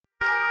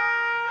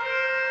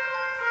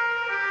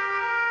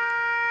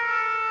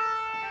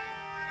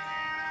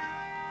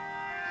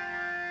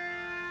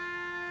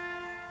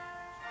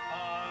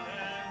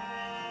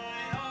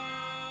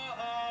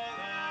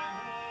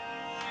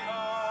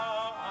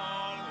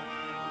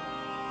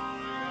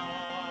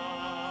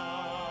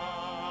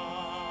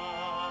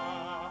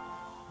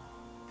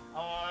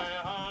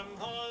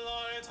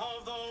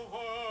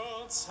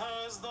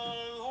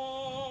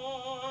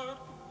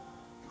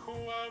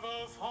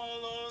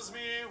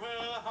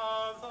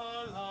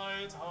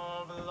light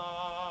of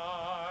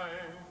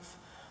life.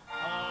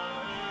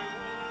 Alleluia,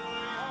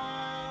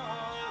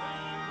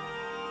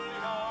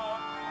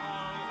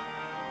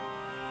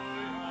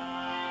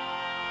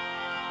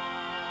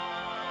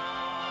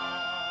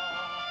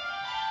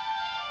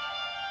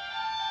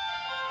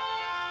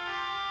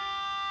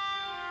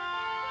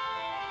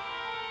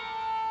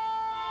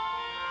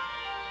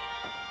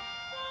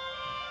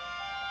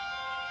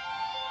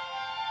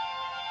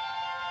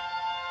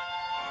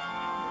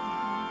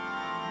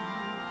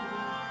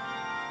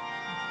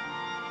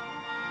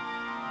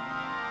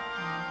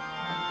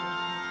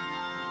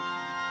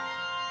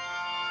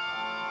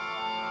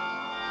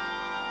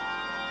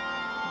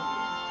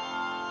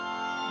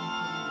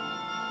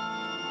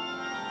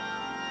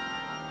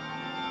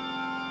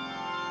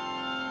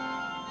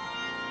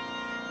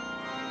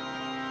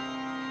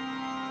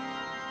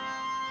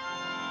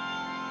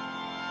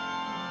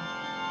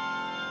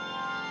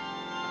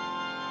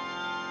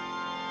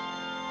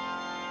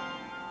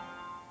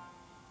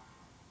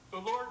 The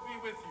Lord be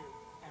with you.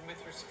 And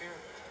with your spirit.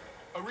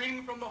 A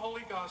reading from the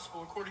Holy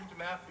Gospel according to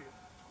Matthew.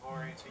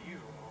 Glory to you,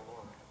 O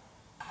Lord.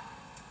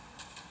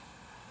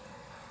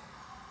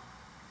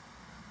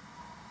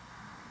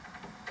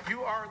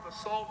 You are the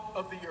salt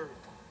of the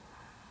earth.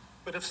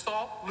 But if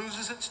salt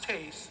loses its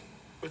taste,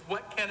 with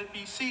what can it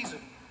be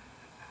seasoned?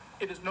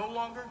 It is no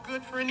longer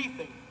good for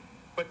anything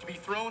but to be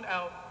thrown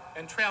out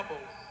and trampled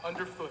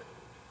underfoot.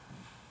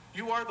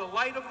 You are the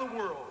light of the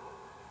world.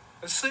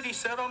 A city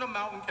set on a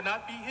mountain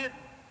cannot be hidden,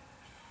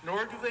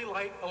 nor do they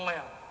light a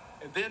lamp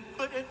and then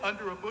put it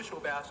under a bushel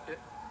basket.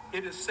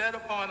 It is set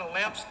upon a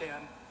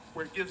lampstand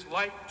where it gives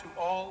light to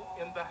all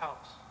in the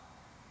house.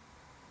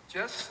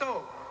 Just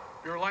so,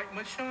 your light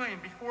must shine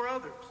before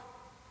others,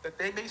 that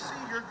they may see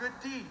your good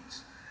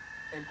deeds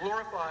and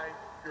glorify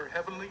your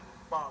heavenly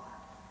Father.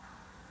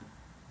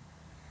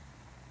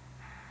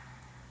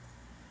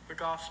 The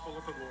Gospel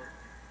of the Lord.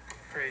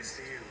 Praise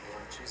to you,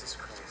 Lord Jesus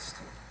Christ.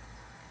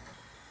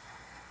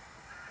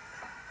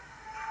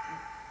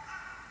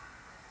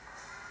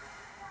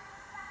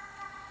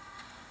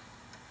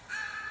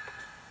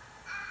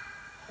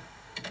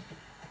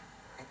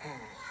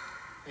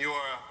 You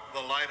are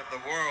the light of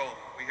the world,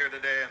 we hear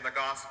today in the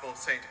Gospel of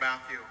St.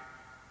 Matthew.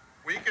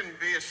 We can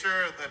be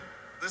assured that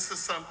this is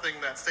something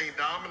that St.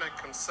 Dominic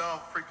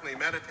himself frequently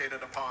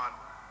meditated upon.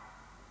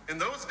 In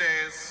those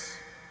days,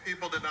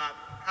 people did not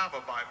have a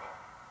Bible.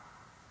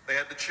 They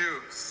had to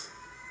choose.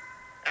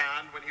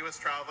 And when he was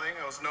traveling,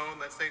 it was known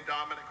that St.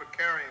 Dominic would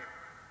carry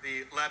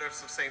the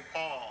letters of St.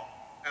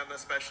 Paul, and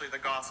especially the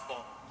Gospel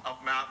of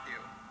Matthew.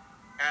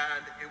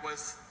 And it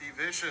was the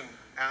vision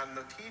and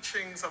the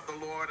teachings of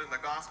the Lord in the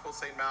Gospel of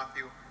St.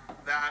 Matthew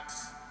that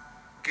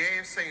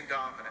gave St.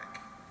 Dominic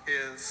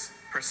his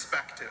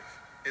perspective,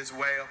 his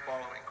way of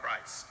following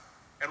Christ.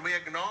 And we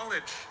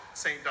acknowledge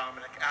St.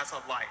 Dominic as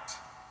a light.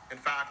 In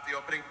fact, the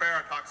opening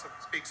prayer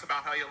speaks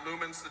about how he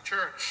illumines the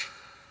church.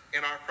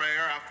 In our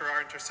prayer after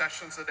our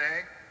intercessions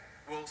today,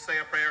 we'll say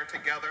a prayer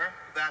together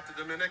that the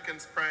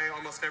Dominicans pray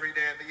almost every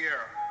day of the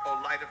year.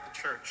 O light of the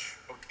church,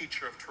 O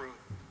teacher of truth.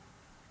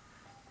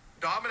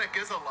 Dominic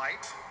is a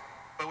light,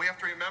 but we have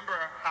to remember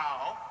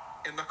how,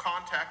 in the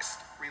context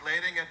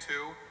relating it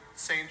to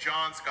St.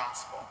 John's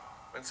Gospel.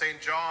 When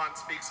St. John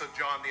speaks of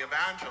John the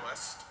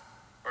Evangelist,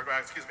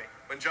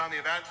 when John the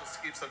Evangelist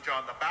speaks of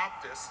John the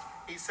Baptist,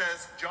 he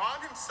says,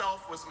 John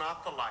himself was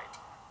not the light,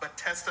 but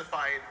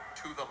testified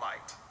to the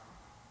light.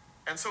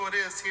 And so it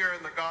is here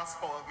in the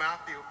Gospel of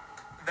Matthew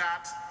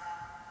that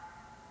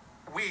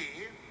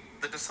we,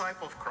 the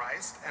disciple of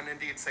Christ, and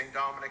indeed St.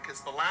 Dominic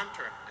is the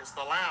lantern, is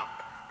the lamp,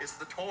 is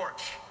the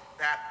torch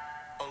that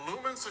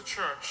illumines the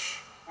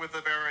church with the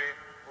very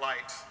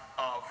light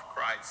of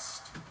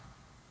Christ.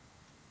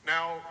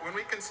 Now, when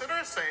we consider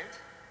a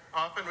saint,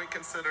 often we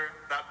consider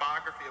that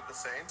biography of the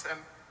saint, and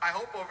I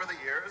hope over the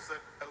years that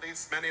at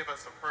least many of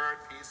us have heard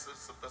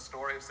pieces of the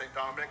story of St.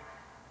 Dominic.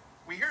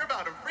 We hear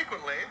about him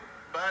frequently,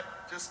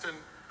 but just in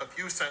a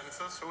few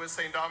sentences, who is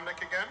St. Dominic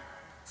again?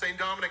 St.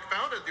 Dominic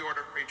founded the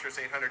Order of Preachers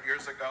 800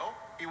 years ago.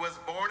 He was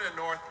born in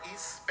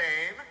northeast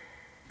Spain,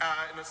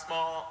 in a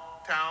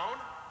small town.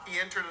 He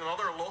entered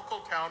another local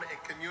town,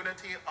 a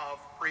community of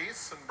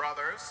priests and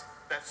brothers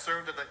that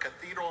served at the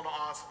cathedral in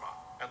Osma.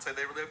 And so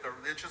they lived a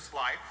religious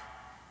life,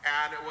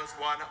 and it was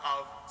one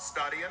of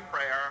study and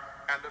prayer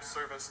and of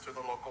service to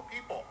the local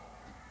people.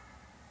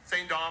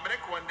 St.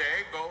 Dominic one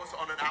day goes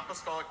on an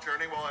apostolic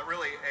journey, well,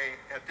 really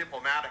a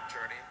diplomatic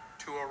journey,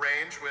 to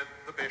arrange with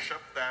the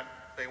bishop that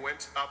they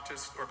went up to,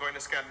 or going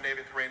to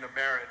Scandinavia to arrange a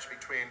marriage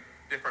between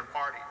different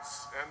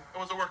parties. And it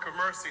was a work of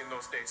mercy in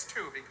those days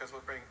too, because it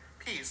would bring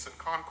peace and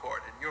concord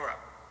in Europe.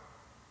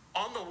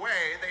 On the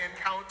way, they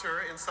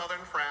encounter in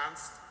southern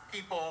France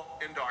people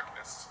in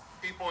darkness,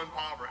 people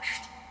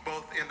impoverished,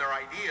 both in their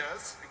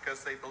ideas,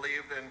 because they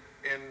believed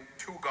in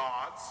two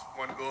gods,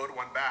 one good,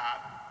 one bad,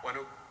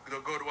 the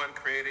good one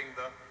creating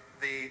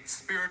the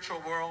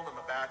spiritual world and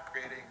the bad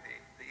creating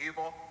the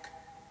evil.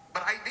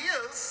 But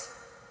ideas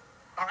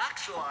are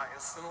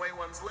actualized in the way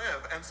ones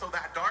live, and so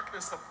that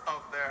darkness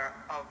of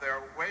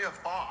their way of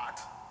thought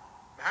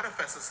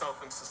manifests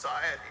itself in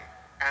society.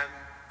 And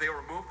they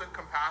were moved with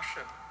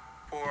compassion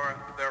for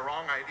their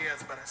wrong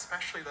ideas, but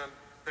especially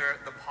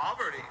the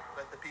poverty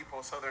that the people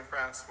of southern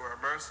France were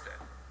immersed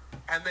in.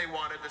 And they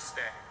wanted to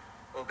stay.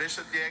 Well,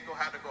 Bishop Diego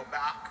had to go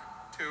back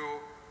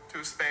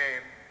to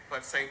Spain,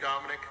 but St.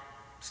 Dominic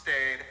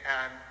stayed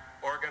and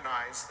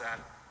organized then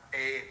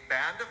a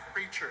band of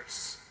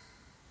preachers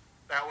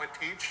that would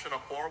teach in a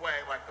poor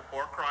way, like the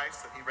poor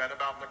Christ that he read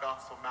about in the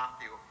Gospel of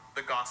Matthew,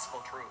 the gospel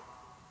truth.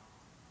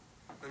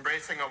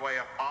 Embracing a way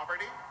of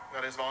poverty,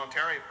 that is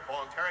voluntary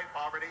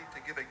poverty, to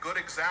give a good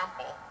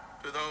example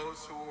to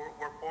those who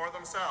were poor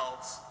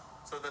themselves,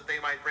 so that they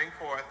might bring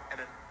forth in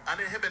an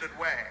uninhibited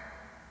way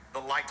the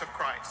light of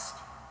Christ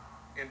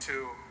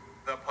into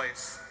the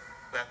place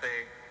that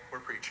they were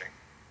preaching.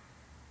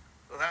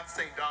 So that's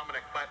St.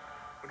 Dominic. But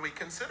when we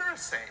consider a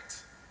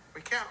saint,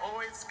 we can't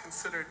always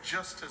consider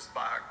just his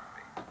biography.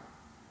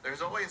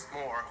 There's always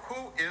more.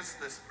 Who is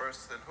this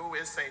person? Who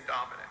is St.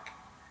 Dominic?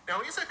 Now,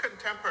 he's a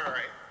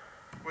contemporary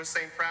with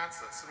St.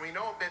 Francis, and we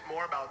know a bit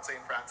more about St.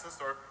 Francis,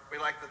 or we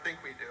like to think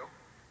we do.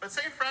 But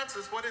St.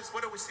 Francis, what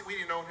do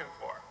we know him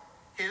for?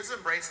 His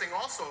embracing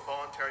also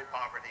voluntary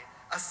poverty,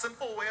 a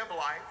simple way of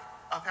life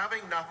of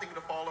having nothing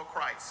to follow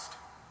Christ.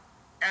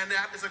 And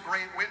that is a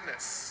great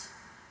witness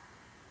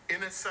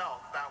in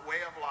itself, that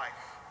way of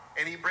life.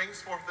 And he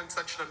brings forth in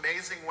such an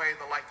amazing way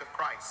the light of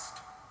Christ.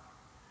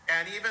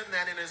 And even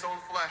then in his own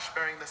flesh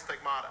bearing the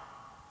stigmata.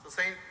 So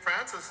St.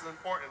 Francis is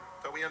important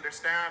that we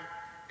understand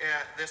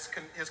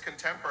his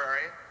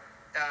contemporary,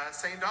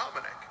 St.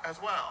 Dominic,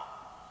 as well.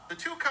 The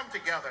two come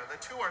together.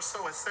 The two are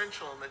so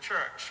essential in the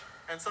church.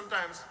 And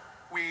sometimes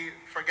we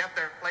forget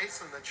their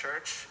place in the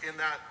church in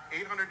that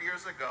 800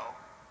 years ago,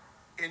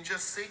 in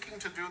just seeking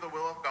to do the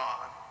will of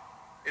God,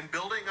 in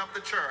building up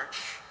the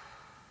church,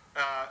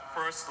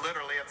 first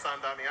literally at San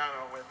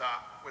Damiano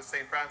with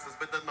St. Francis,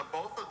 but then the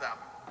both of them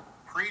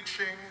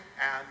preaching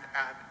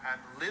and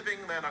living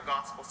then a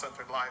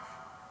gospel-centered life,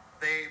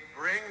 they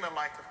bring the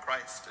light of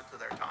Christ into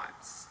their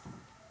times.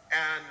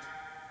 And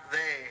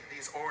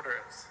these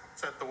orders,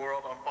 set the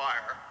world on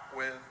fire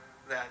with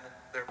then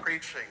their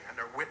preaching and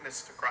their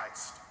witness to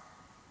Christ.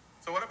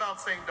 So what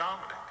about St.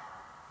 Dominic?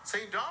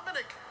 St.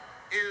 Dominic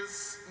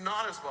is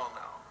not as well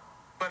known,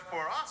 but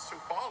for us who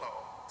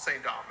follow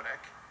St.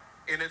 Dominic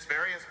in its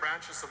various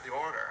branches of the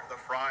order, the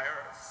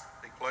friars,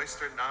 the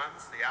cloistered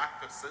nuns, the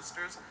active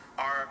sisters,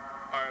 are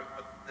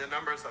the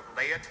numbers of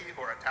laity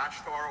who are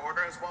attached to our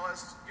order, as well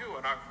as you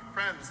and our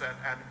friends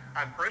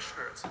and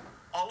parishioners,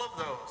 all of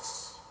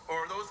those,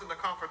 or those in the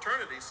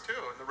confraternities too,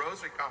 in the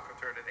Rosary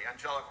Confraternity,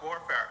 Angelic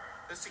Warfare.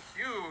 This is a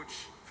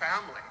huge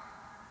family.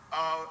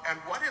 And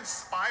what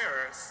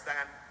inspires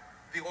then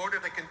the order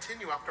to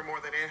continue after more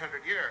than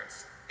 800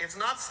 years? It's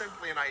not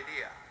simply an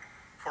idea.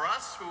 For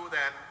us who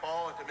then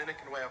follow a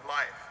Dominican way of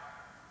life,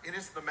 it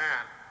is the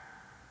man,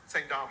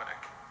 St. Dominic,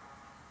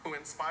 who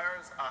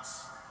inspires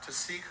us to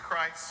seek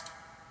Christ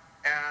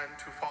and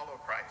to follow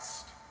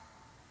Christ.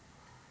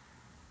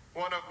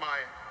 One of my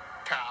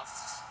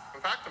tasks,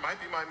 in fact, it might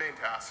be my main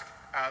task,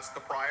 as the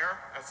prior,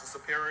 as the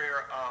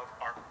superior of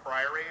our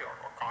priory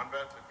or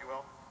convent, if you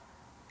will,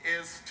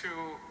 is to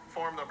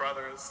form the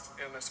brothers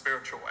in a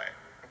spiritual way,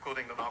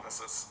 including the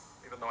novices,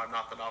 even though I'm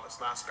not the novice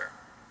master.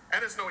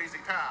 And it's no easy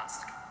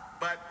task,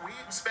 but we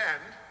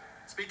spend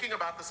speaking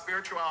about the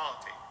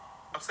spirituality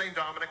of St.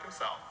 Dominic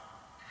himself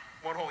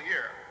one whole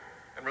year.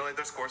 And really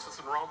there's courses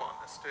in Rome on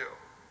this too.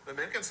 The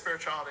Dominican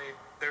spirituality,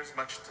 there's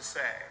much to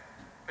say.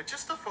 But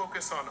just to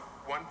focus on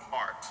one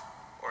part,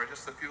 or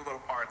just a few little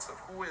parts of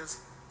who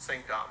is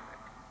St. Dominic.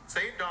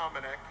 St.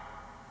 Dominic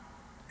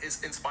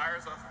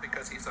inspires us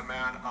because he's a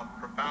man of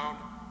profound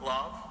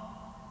love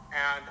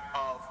and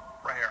of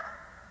prayer.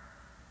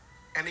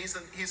 And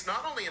he's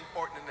not only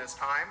important in his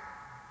time,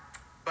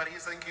 but I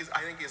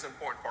think he's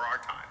important for our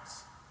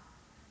times.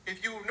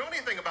 If you know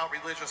anything about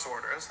religious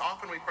orders,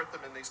 often we put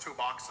them in these two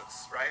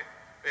boxes, right?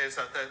 Is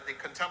the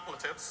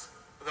contemplatives,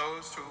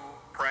 those who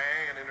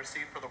pray and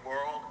intercede for the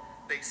world,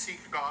 they seek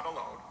God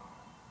alone,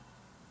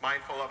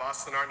 mindful of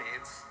us and our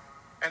needs.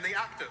 And the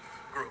active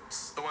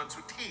groups, the ones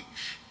who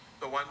teach,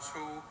 the ones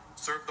who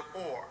serve the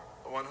poor,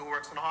 the one who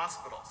works in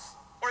hospitals,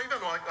 or even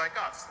like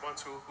us, the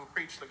ones who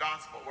preach the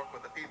gospel, work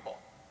with the people.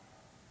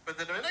 But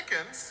the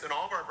Dominicans, in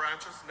all of our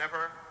branches,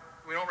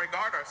 we don't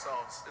regard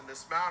ourselves in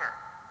this manner.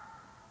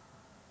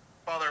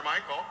 Father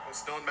Michael, who's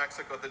still in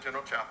Mexico at the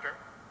General Chapter,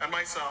 and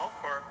myself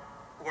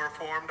were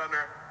formed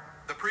under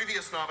the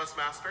previous novice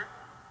master,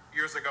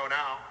 years ago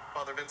now,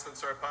 Father Vincent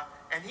Serpa,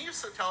 and he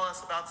used to tell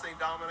us about St.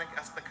 Dominic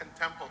as the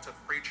contemplative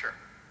preacher.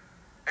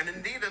 And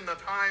indeed, in the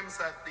times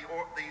that the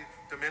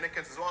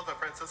Dominicans as well as the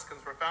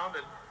Franciscans were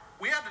founded,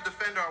 we had to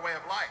defend our way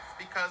of life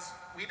because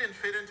we didn't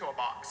fit into a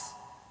box.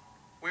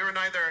 We were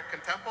neither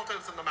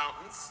contemplatives in the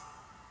mountains,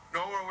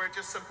 nor were we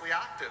just simply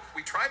active.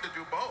 We tried to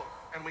do both,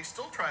 and we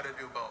still try to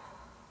do both.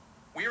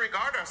 We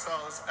regard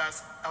ourselves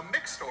as a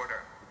mixed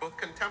order, both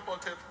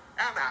contemplative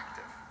and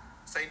active.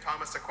 St.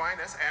 Thomas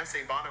Aquinas and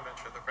St.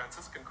 Bonaventure, the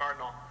Franciscan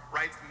cardinal,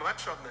 writes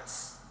much on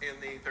this in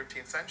the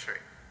 13th century.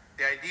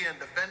 The idea in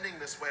defending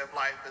this way of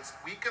life is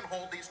we can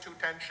hold these two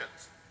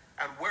tensions.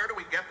 And where do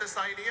we get this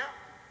idea?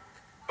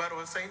 But it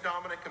was St.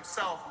 Dominic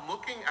himself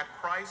looking at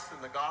Christ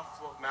in the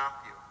Gospel of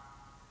Matthew.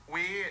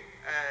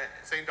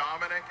 St.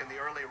 Dominic and the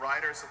early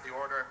writers of the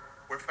order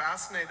were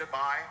fascinated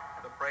by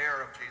the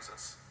prayer of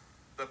Jesus,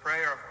 the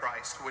prayer of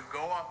Christ, who would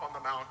go up on the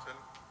mountain,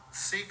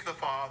 seek the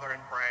Father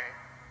and pray,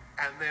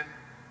 and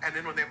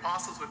then when the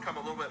apostles would come a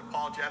little bit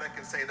apologetic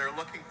and say, they're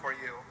looking for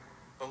you,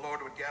 the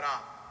Lord would get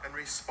up and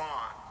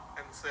respond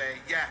and say,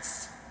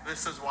 yes,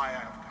 this is why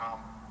I have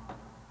come.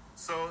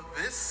 So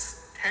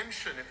this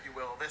tension, if you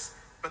will,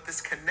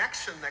 this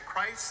connection that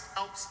Christ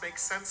helps make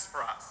sense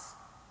for us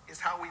is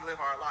how we live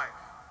our life,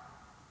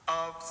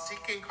 of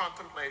seeking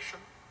contemplation,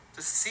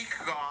 to seek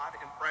God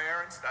in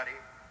prayer and study,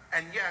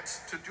 and yet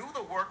to do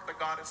the work that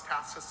God has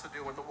tasked us to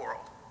do in the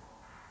world.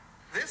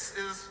 This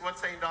is what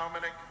St.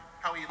 Dominic,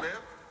 how he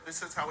lived.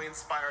 This is how he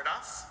inspired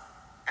us.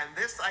 And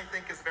this, I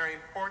think, is very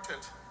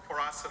important for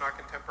us in our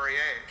contemporary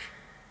age.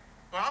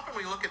 Well, often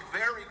we look at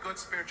very good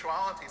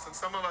spiritualities, and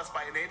some of us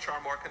by nature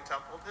are more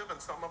contemplative, and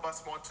some of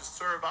us want to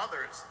serve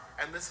others,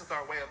 and this is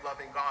our way of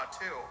loving God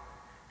too.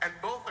 And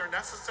both are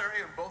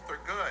necessary and both are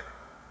good.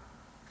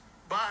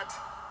 But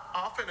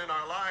often in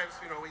our lives,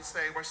 we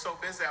say, we're so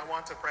busy, I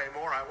want to pray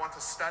more, I want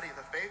to study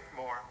the faith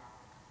more.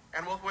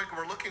 And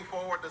we're looking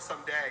forward to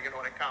some day,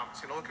 when it comes.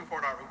 Looking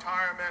forward to our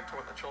retirement, or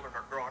when the children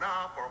are grown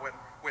up, or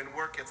when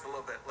work gets a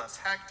little bit less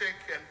hectic.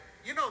 And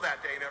that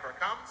day never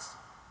comes.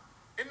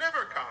 It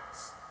never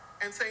comes.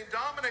 And St.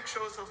 Dominic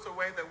shows us a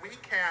way that we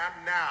can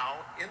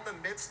now, in the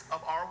midst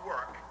of our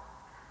work,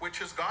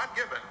 which is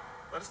God-given.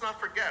 Let us not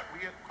forget,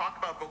 we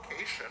talk about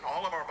vocation,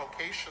 all of our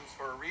vocations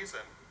for a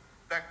reason,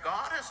 that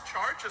God has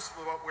charged us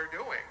with what we're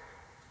doing.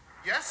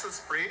 Yes, as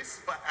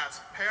priests, but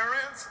as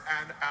parents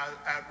and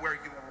as where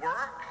you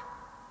work,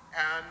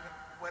 and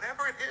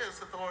whatever it is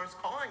that the Lord is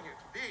calling you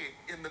to be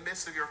in the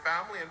midst of your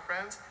family and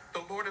friends,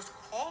 the Lord has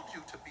called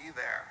you to be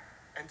there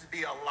and to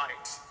be a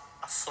light,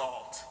 a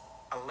salt,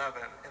 a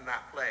leaven in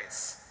that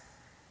place.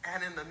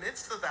 And in the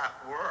midst of that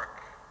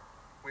work,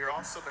 we are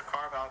also to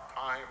carve out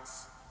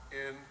times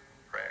in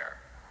prayer.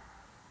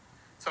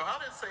 So how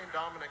did St.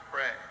 Dominic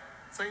pray?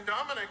 St.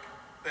 Dominic,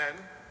 then,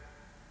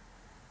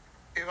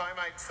 if I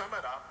might sum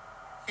it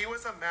up, he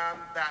was a man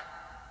that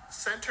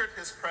centered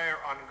his prayer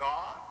on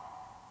God,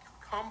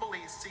 humbly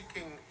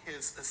seeking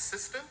his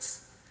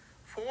assistance,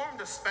 formed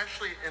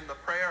especially in the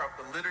prayer of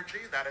the liturgy,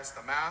 that is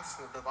the Mass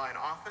and the divine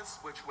office,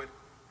 which would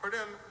put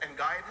him and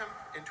guide him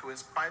into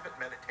his private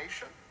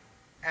meditation,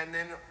 and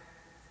then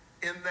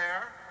in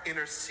there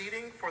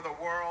interceding for the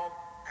world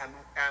and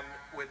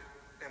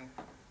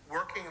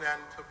working then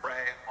to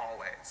pray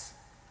always.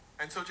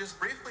 And so just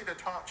briefly to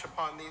touch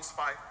upon these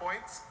 5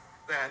 points,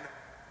 then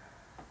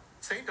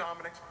St.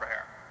 Dominic's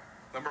prayer,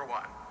 number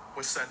 1,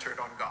 was centered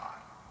on God.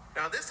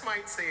 Now this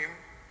might seem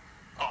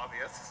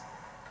obvious,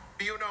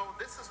 but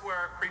this is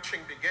where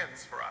preaching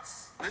begins for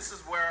us. This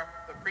is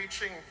where the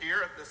preaching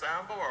here at the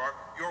Zambo, or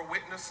your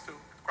witness to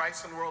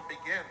Christ and the world,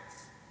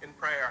 begins in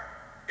prayer.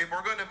 If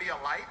we're going to be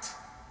a light,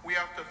 we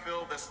have to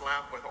fill this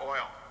lamp with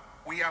oil.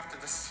 We have to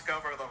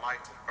discover the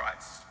light of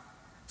Christ.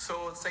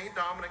 So St.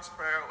 Dominic's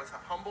prayer was a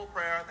humble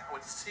prayer that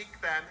would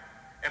seek then,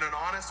 and an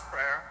honest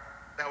prayer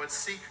that would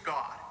seek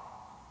God.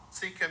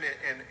 Seek him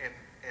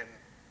in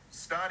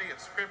study of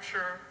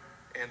scripture,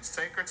 in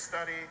sacred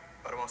study,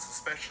 but most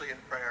especially in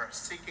prayer,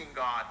 seeking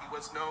God. He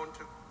was known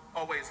to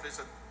always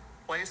visit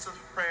places of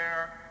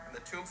prayer and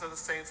the tombs of the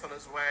saints on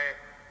his way,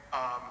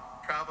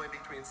 traveling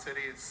between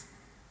cities,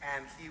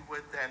 and he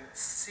would then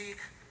seek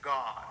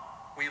God.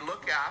 We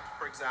look at,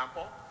 for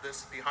example,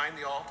 this behind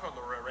the altar on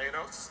the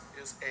reredos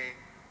is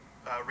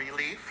a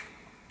relief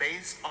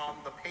based on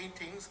the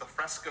paintings, the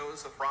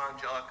frescoes of Fra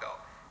Angelico.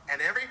 And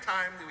every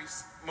time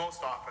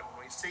most often,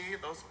 we see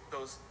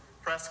those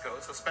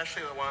frescoes,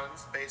 especially the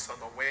ones based on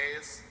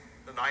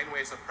the 9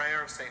 ways of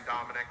prayer of St.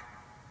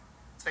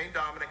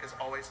 Dominic is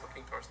always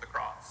looking towards the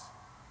cross.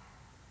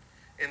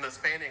 In this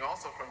painting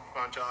also from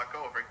Fra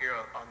Angelico over here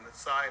on the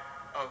side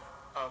of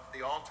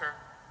the altar,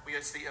 we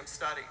see him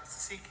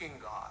seeking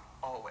God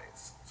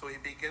always. So he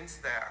begins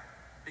there,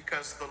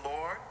 because the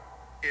Lord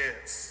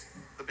is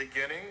the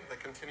beginning, the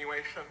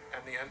continuation,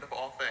 and the end of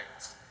all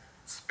things,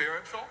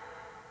 spiritual,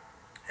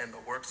 and the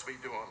works we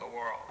do in the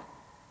world.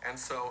 And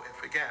so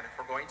if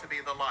we're going to be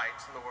the light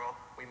in the world,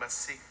 we must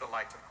seek the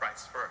light of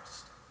Christ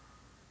first.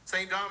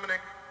 St.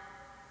 Dominic,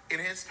 in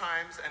his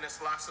times, and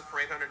it's lasted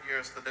for 800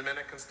 years, the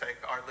Dominicans take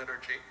our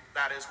liturgy,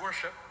 that is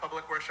worship,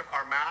 public worship,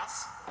 our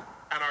Mass,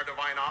 and our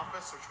divine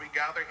office, which we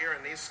gather here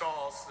in these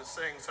stalls to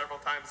sing several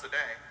times a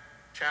day,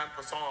 chant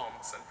the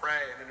Psalms and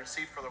pray and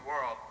intercede for the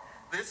world.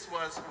 This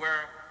was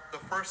where the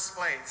first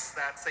place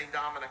that St.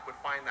 Dominic would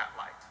find that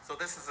light. So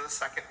this is the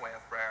second way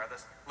of prayer,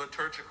 this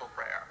liturgical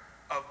prayer,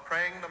 of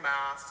praying the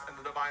Mass and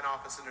the divine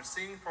office,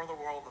 interceding for the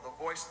world with the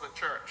voice of the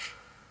church,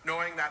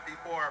 knowing that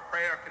before a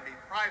prayer can be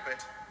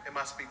private, it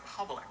must be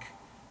public,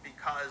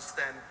 because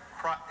then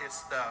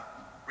it's the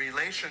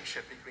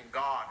relationship between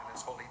God and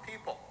his holy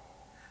people.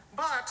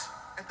 But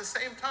at the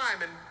same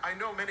time, and I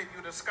know many of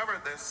you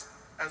discovered this,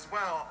 as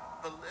well,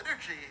 the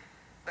liturgy,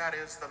 that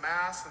is the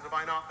Mass and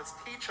Divine Office,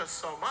 teach us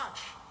so much.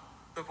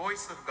 The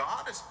voice of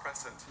God is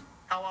present.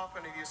 How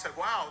often have you said,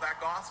 wow, that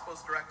gospel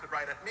is directed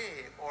right at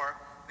me, or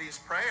these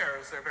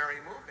prayers, they're very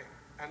moving.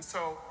 And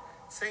so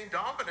St.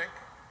 Dominic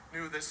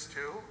knew this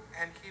too,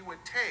 and he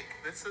would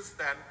take, this is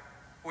then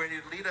where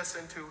he'd lead us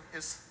into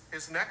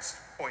his next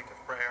point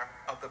of prayer,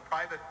 of the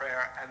private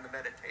prayer and the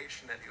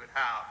meditation that he would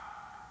have.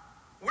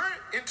 We're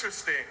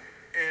interesting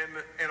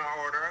in our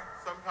order.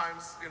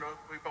 Sometimes,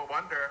 people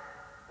wonder,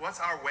 what's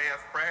our way of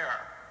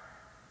prayer?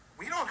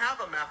 We don't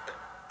have a method.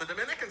 The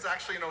Dominicans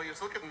actually, you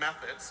look at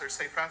methods. There's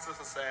St. Francis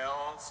of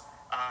Sales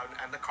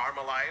and the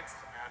Carmelites,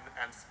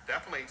 and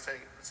definitely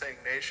St.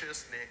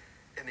 Ignatius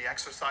in the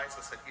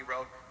exercises that he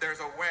wrote. There's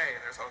a way,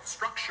 there's a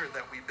structure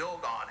that we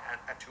build on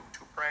and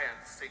to pray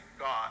and seek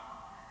God.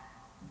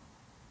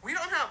 We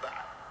don't have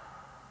that.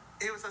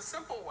 It was a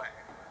simple way.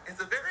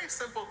 It's a very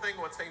simple thing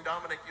what St.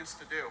 Dominic used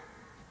to do.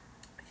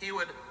 He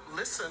would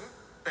listen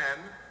then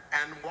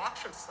and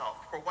watch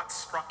himself for what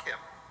struck him.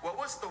 What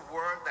was the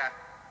word that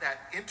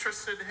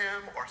interested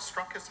him or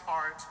struck his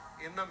heart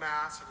in the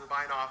Mass or the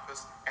Divine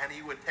Office, and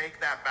he would take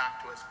that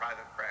back to his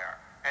private prayer,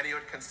 and he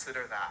would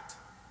consider that.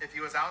 If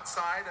he was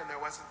outside and there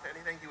wasn't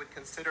anything, he would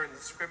consider in the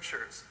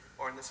scriptures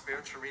or in the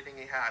spiritual reading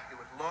he had. He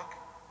would look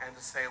and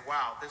to say,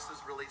 wow, this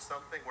is really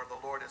something where the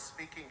Lord is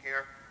speaking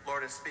here.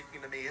 Lord is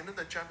speaking to me in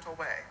the gentle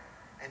way.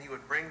 And he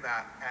would bring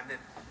that and then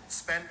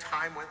spend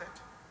time with it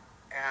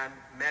and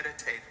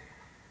meditate,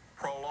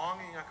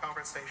 prolonging a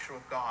conversation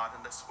with God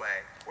in this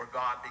way, where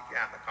God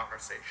began the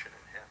conversation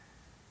in him.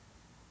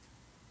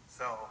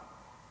 So,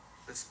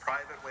 this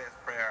private way of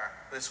prayer,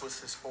 this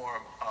was his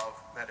form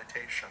of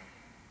meditation.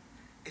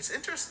 It's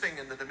interesting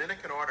in the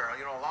Dominican order,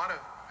 a lot of,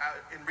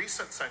 in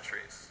recent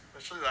centuries,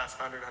 especially the last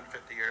 100,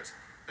 150 years,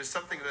 there's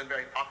something that's been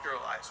very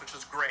popularized, which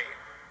is great.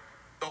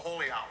 The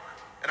Holy Hour.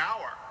 An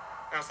hour.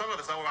 Some of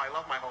us, I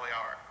love my Holy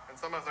Hour. And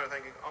some of us are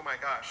thinking, oh my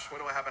gosh,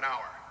 when do I have an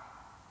hour?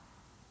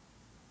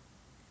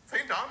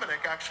 St.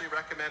 Dominic actually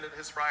recommended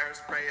his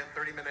friars pray in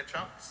 30-minute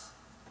chunks.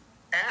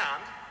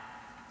 And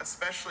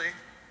especially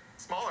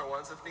smaller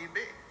ones if need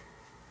be.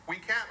 We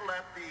can't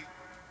let the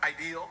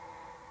ideal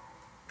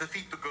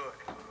defeat the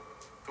good.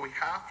 So we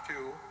have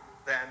to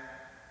then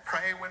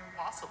pray when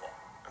possible.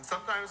 And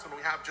sometimes when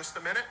we have just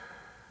a minute,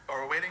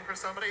 or we're waiting for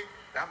somebody,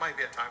 that might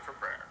be a time for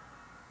prayer.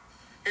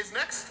 His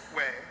next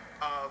way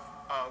of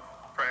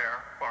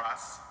prayer for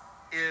us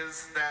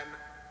is then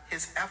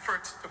his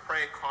effort to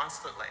pray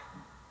constantly.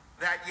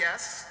 That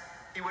yes,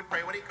 he would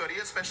pray when he could. He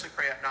especially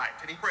pray at night,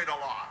 and he prayed a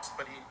lot.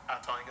 But he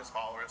telling his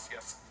followers,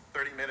 yes,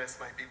 30 minutes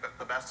might be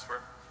the best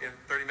for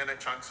 30-minute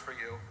chunks for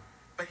you.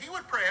 But he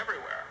would pray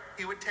everywhere.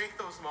 He would take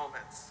those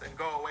moments and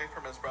go away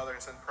from his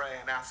brothers and pray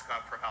and ask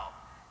God for help.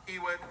 He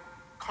would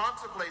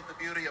contemplate the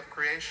beauty of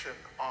creation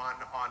on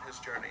his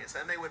journeys,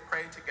 and they would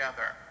pray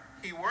together.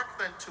 He worked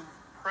then to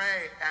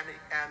pray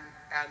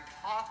and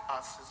taught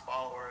us, his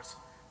followers,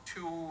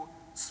 to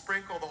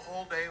sprinkle the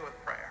whole day with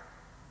prayer.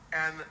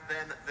 And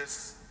then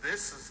this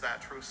is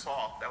that true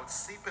salt that would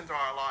seep into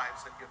our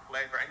lives and give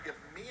flavor and give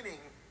meaning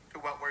to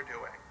what we're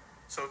doing.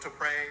 So to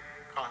pray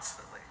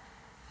constantly.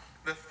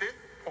 The fifth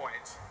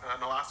point,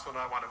 and the last one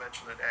I want to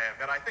mention today,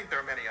 but I think there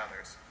are many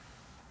others,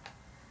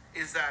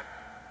 is that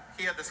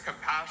he had this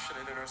compassion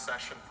and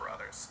intercession for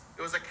others.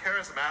 It was a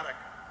charismatic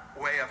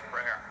way of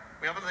prayer.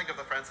 We often think of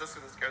the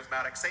Franciscans as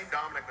charismatic. St.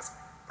 Dominic was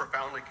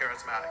profoundly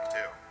charismatic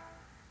too.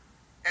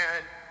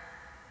 And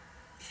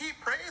he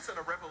prays in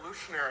a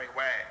revolutionary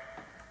way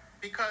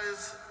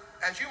because,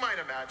 as you might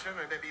imagine,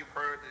 and maybe you've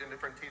heard in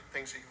different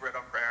things you've read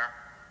on prayer,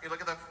 you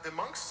look at the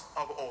monks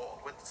of old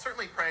would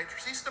certainly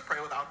cease to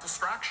pray without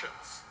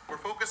distractions. We're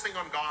focusing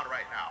on God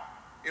right now.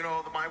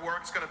 My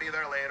work's going to be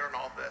there later and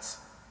all this.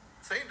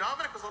 St.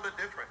 Dominic was a little bit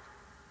different.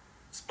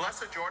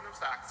 Blessed Jordan of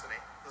Saxony,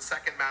 the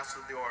second master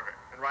of the order,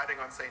 and writing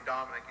on St.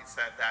 Dominic, he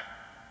said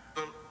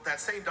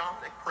that St.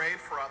 Dominic prayed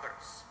for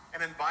others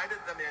and invited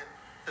them in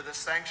to the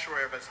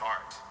sanctuary of his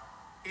heart.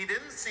 He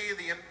didn't see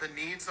the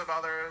needs of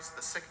others,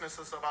 the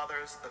sicknesses of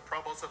others, the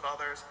troubles of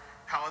others,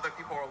 how other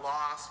people are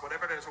lost,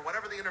 whatever it is, or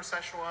whatever the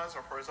intercession was,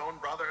 or for his own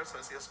brothers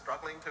as he is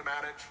struggling to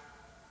manage,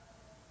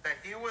 that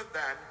he would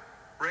then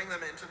bring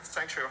them into the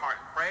sanctuary of heart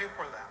and pray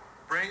for them,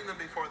 bring them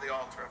before the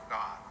altar of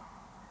God.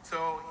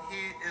 So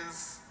he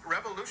is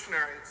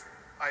revolutionary,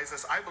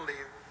 I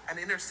believe, an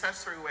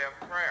intercessory way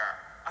of prayer,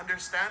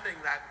 understanding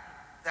that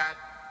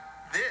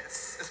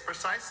this is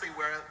precisely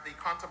where the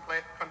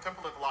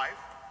contemplative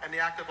life and the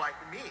active life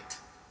meet,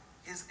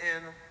 is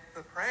in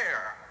the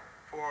prayer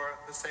for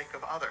the sake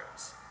of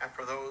others and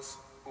for those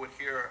who would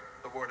hear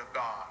the word of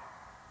God.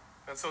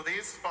 And so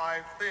these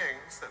 5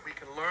 things that we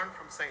can learn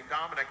from St.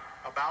 Dominic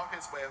about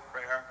his way of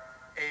prayer,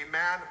 a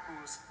man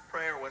whose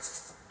prayer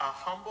was a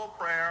humble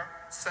prayer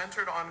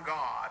centered on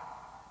God,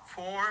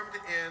 formed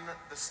in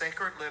the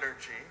sacred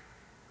liturgy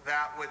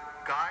that would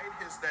guide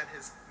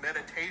his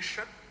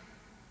meditation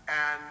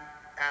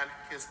and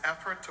his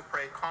effort to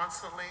pray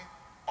constantly,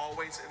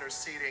 always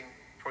interceding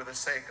for the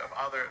sake of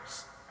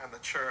others and the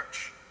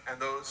church and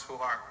those who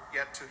are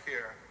yet to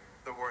hear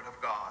the word of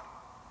God.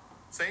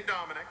 St.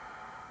 Dominic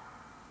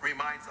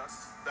reminds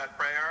us that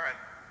prayer and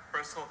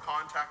personal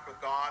contact with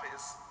God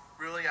is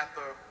really at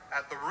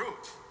the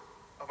root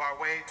of our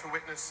way to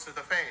witness to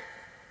the faith.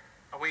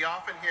 And we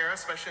often hear,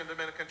 especially in the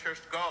Dominican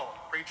Church, go,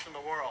 preach in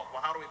the world.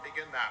 Well, how do we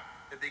begin that?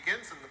 It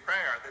begins in the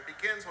prayer. It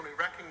begins when we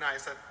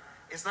recognize that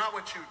it's not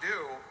what you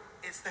do,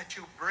 it's that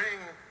you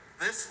bring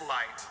this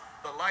light,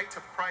 the light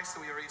of Christ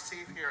that we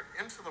receive here,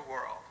 into the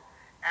world.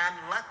 And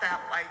let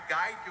that light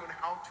guide you in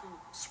how to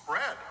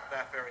spread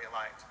that very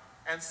light.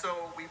 And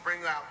so we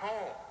bring that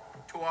home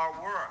to our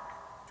work,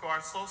 to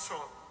our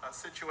social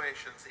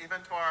situations,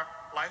 even to our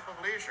life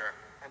of leisure,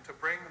 and to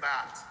bring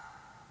that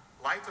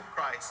light of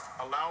Christ,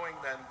 allowing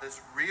then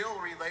this real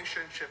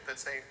relationship that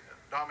St.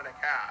 Dominic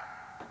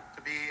had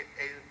to be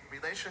a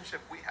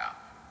relationship we have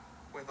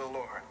with the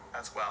Lord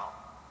as well.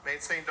 May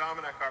St.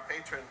 Dominic, our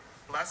patron,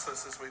 bless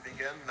us as we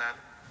begin then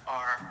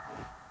our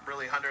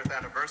really 100th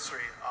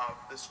anniversary of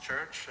this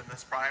church and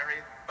this priory,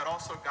 but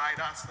also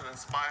guide us and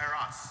inspire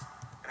us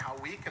in how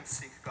we can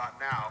seek God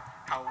now,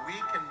 how we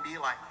can be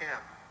like him,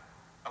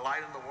 a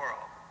light in the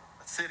world,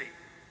 a city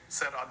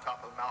set on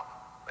top of a mountain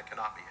that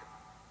cannot be hidden.